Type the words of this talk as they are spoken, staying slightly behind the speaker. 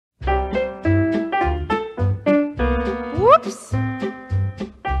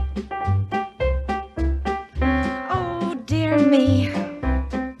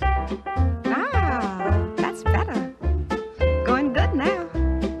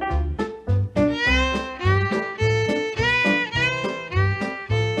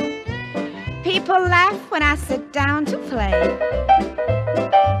People laugh when I sit down to play.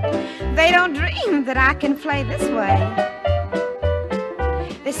 They don't dream that I can play this way.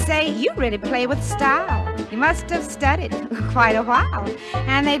 They say, you really play with style. You must have studied quite a while.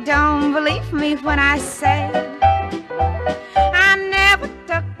 And they don't believe me when I say I never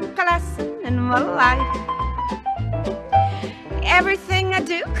took a lesson in my life. Everything I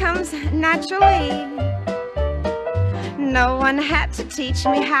do comes naturally. No one had to teach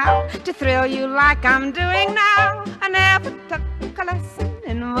me how to thrill you like I'm doing now. I never took a lesson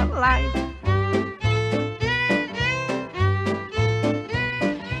in my life.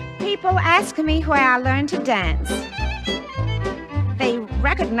 People ask me where I learned to dance. They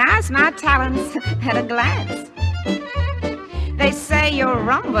recognize my talents at a glance. They say your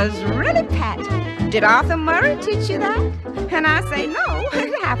rumba's really pat. Did Arthur Murray teach you that? And I say no,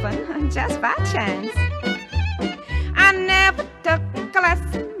 it happened just by chance. I never took a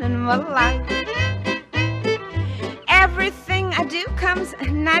lesson in my life. Everything I do comes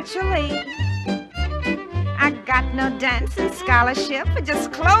naturally. I got no dancing scholarship,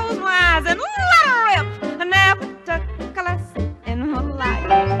 just close my eyes and let her rip. I never took a lesson in my life.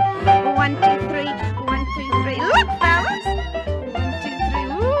 1, 2, 3, 1, 2, 3. Look, fellas. 1, 2, 3.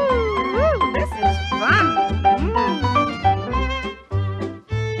 Ooh, this is fun.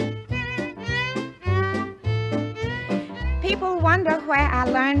 People wonder where I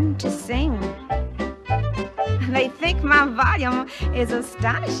learned to sing. They think my volume is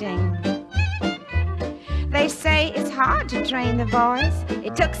astonishing. They say it's hard to train the voice.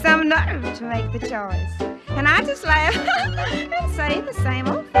 It took some nerve to make the choice. And I just laugh and say the same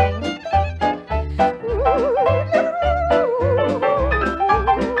old thing.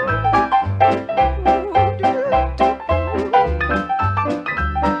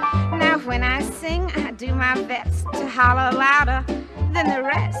 Now when I sing, I do my best to holler louder than the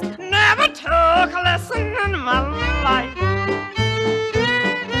rest. Never took a lesson in my life.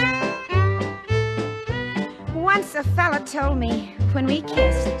 Once a fella told me when we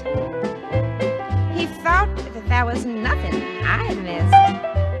kissed, he thought that there was nothing I had missed.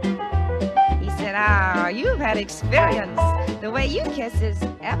 He said, "Ah, you've had experience. The way you kiss is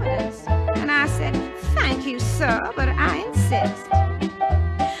evidence." And I said, "Thank you, sir, but I insist."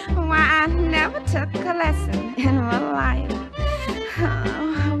 Why, I never took a lesson in my life.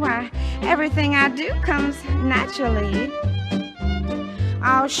 Oh, why, everything I do comes naturally.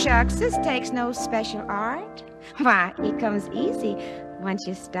 Oh, shucks, this takes no special art. Why, it comes easy once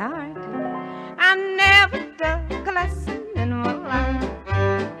you start. I never took a lesson in my life.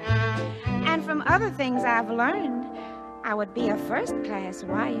 And from other things I've learned, I would be a first-class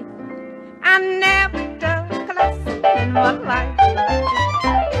wife. I never took a lesson in my life.